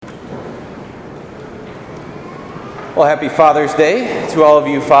Well, happy Father's Day to all of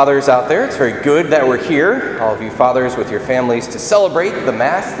you fathers out there. It's very good that we're here, all of you fathers with your families, to celebrate the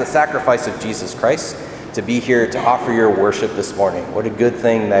Mass, the sacrifice of Jesus Christ, to be here to offer your worship this morning. What a good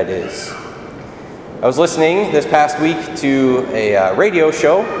thing that is. I was listening this past week to a radio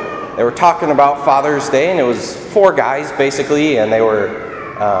show. They were talking about Father's Day, and it was four guys, basically, and they were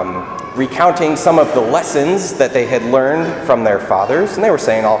recounting some of the lessons that they had learned from their fathers, and they were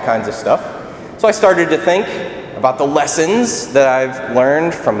saying all kinds of stuff. So I started to think about the lessons that I've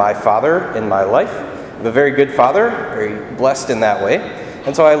learned from my father in my life. I have a very good father, very blessed in that way.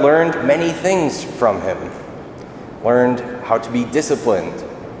 And so I learned many things from him. Learned how to be disciplined,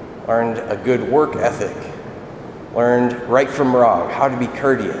 learned a good work ethic, learned right from wrong, how to be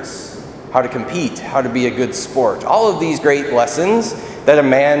courteous, how to compete, how to be a good sport. All of these great lessons that a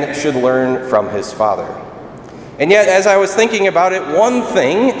man should learn from his father. And yet, as I was thinking about it, one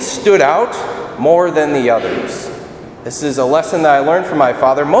thing stood out more than the others. This is a lesson that I learned from my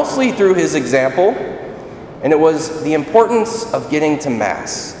father, mostly through his example, and it was the importance of getting to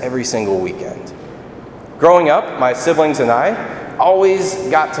Mass every single weekend. Growing up, my siblings and I always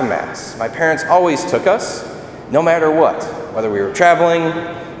got to Mass. My parents always took us, no matter what, whether we were traveling,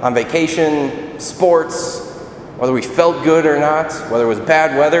 on vacation, sports, whether we felt good or not, whether it was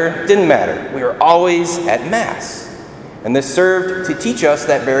bad weather, didn't matter. We were always at Mass. And this served to teach us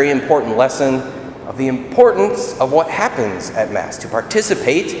that very important lesson of the importance of what happens at Mass, to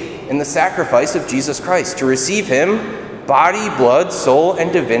participate in the sacrifice of Jesus Christ, to receive him, body, blood, soul,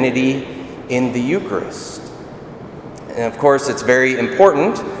 and divinity in the Eucharist. And of course, it was very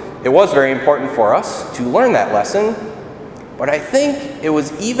important for us to learn that lesson, but I think it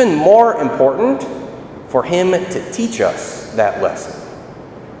was even more important for him to teach us that lesson.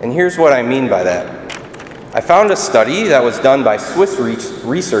 And here's what I mean by that. I found a study that was done by Swiss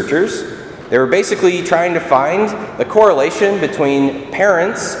researchers. They were basically trying to find the correlation between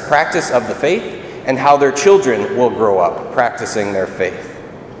parents' practice of the faith and how their children will grow up practicing their faith.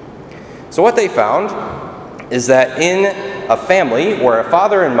 So what they found is that in a family where a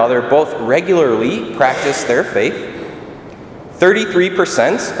father and mother both regularly practice their faith,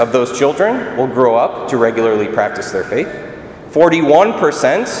 33% of those children will grow up to regularly practice their faith.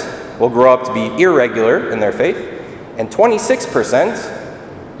 41% will grow up to be irregular in their faith, and 26%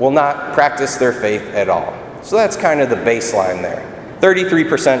 will not practice their faith at all. So that's kind of the baseline there.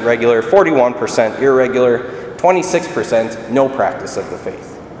 33% regular, 41% irregular, 26% no practice of the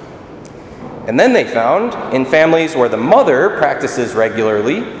faith. And then they found in families where the mother practices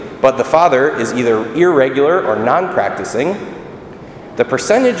regularly, but the father is either irregular or non-practicing, the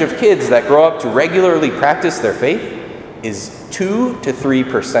percentage of kids that grow up to regularly practice their faith is 2 to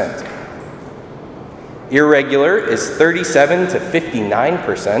 3%. Irregular is 37 to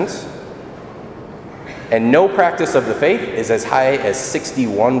 59%, and no practice of the faith is as high as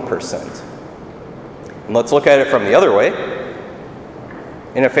 61%. And let's look at it from the other way.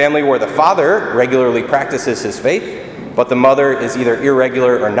 In a family where the father regularly practices his faith, but the mother is either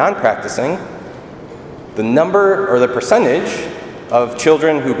irregular or non-practicing, the number or the percentage of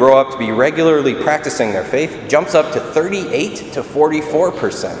children who grow up to be regularly practicing their faith jumps up to 38 to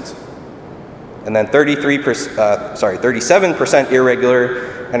 44%. And then 37% irregular,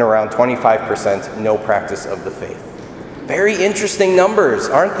 and around 25% no practice of the faith. Very interesting numbers,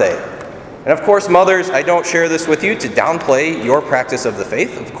 aren't they? And of course, mothers, I don't share this with you to downplay your practice of the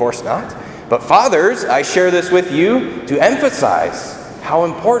faith, of course not. But fathers, I share this with you to emphasize how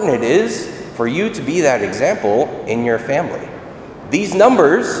important it is for you to be that example in your family. These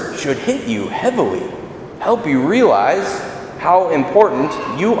numbers should hit you heavily, help you realize how important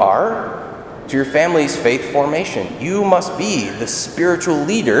you are to your family's faith formation. You must be the spiritual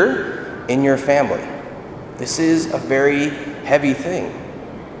leader in your family. This is a very heavy thing.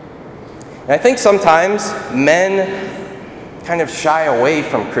 And I think sometimes men kind of shy away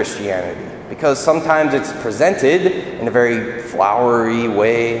from Christianity because sometimes it's presented in a very flowery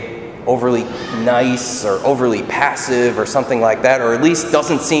way, overly nice or overly passive or something like that, or at least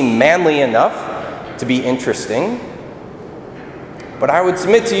doesn't seem manly enough to be interesting. But I would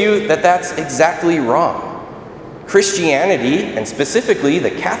submit to you that that's exactly wrong. Christianity, and specifically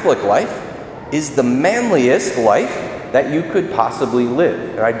the Catholic life, is the manliest life that you could possibly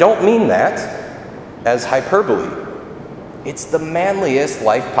live. And I don't mean that as hyperbole. It's the manliest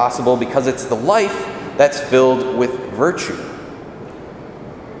life possible because it's the life that's filled with virtue.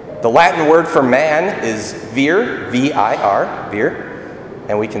 The Latin word for man is vir, V-I-R, vir.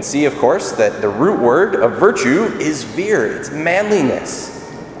 And we can see, of course, that the root word of virtue is vir. It's manliness.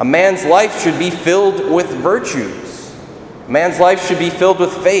 A man's life should be filled with virtues. A man's life should be filled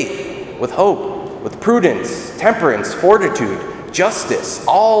with faith, with hope, with prudence, temperance, fortitude, justice,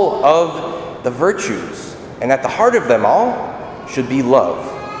 all of the virtues. And at the heart of them all should be love.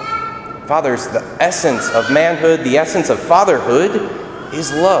 Fathers, the essence of manhood, the essence of fatherhood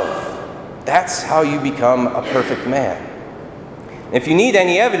is love. That's how you become a perfect man. If you need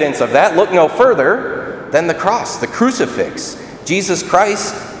any evidence of that, look no further than the cross, the crucifix. Jesus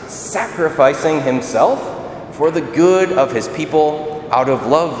Christ sacrificing himself for the good of his people out of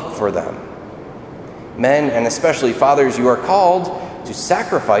love for them. Men, and especially fathers, you are called to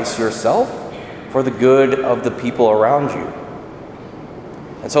sacrifice yourself for the good of the people around you.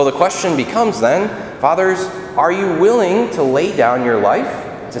 And so the question becomes then, fathers, are you willing to lay down your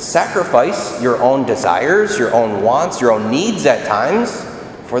life, to sacrifice your own desires, your own wants, your own needs at times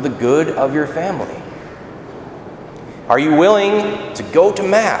for the good of your family? Are you willing to go to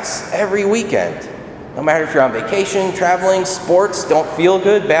Mass every weekend? No matter if you're on vacation, traveling, sports, don't feel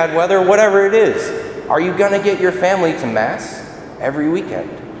good, bad weather, whatever it is. Are you going to get your family to Mass every weekend?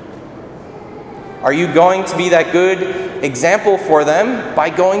 Are you going to be that good example for them by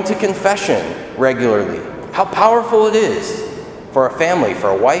going to confession regularly? How powerful it is for a family, for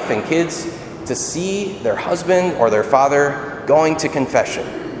a wife and kids, to see their husband or their father going to confession,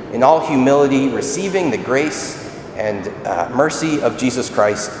 in all humility, receiving the grace and mercy of Jesus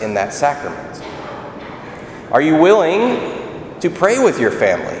Christ in that sacrament. Are you willing to pray with your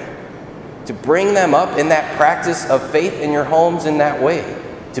family, to bring them up in that practice of faith in your homes in that way,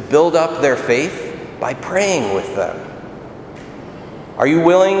 to build up their faith by praying with them? Are you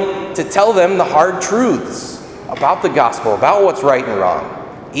willing to tell them the hard truths about the gospel, about what's right and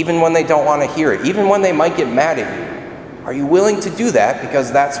wrong, even when they don't want to hear it, even when they might get mad at you? Are you willing to do that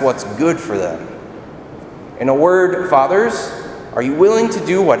because that's what's good for them? In a word, fathers, are you willing to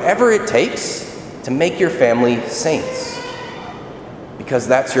do whatever it takes to make your family saints? Because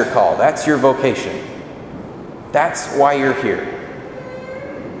that's your call, that's your vocation. That's why you're here.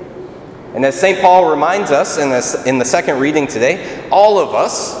 And as St. Paul reminds us in the second reading today, all of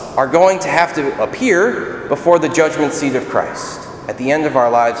us are going to have to appear before the judgment seat of Christ. At the end of our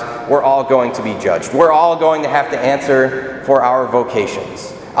lives, we're all going to be judged. We're all going to have to answer for our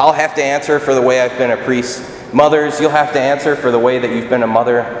vocations. I'll have to answer for the way I've been a priest. Mothers, you'll have to answer for the way that you've been a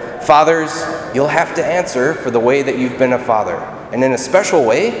mother. Fathers, you'll have to answer for the way that you've been a father. And in a special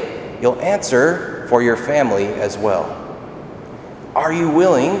way, you'll answer for your family as well. Are you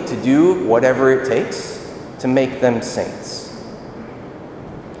willing to do whatever it takes to make them saints?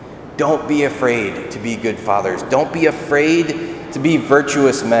 Don't be afraid to be good fathers. Don't be afraid to be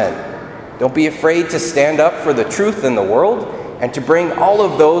virtuous men. Don't be afraid to stand up for the truth in the world and to bring all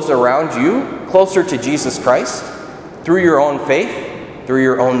of those around you closer to Jesus Christ through your own faith, through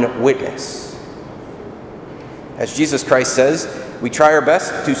your own witness. As Jesus Christ says, we try our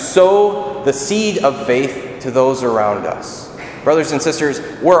best to sow the seed of faith to those around us. Brothers and sisters,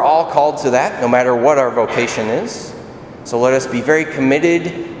 we're all called to that, no matter what our vocation is. So let us be very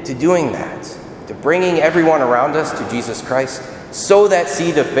committed to doing that, to bringing everyone around us to Jesus Christ. Sow that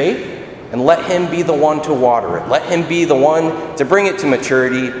seed of faith and let him be the one to water it. Let him be the one to bring it to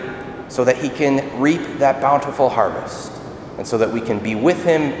maturity so that he can reap that bountiful harvest. And so that we can be with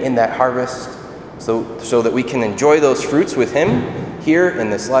him in that harvest, so that we can enjoy those fruits with him here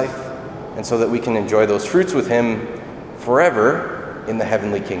in this life, and so that we can enjoy those fruits with him forever in the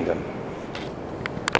heavenly kingdom.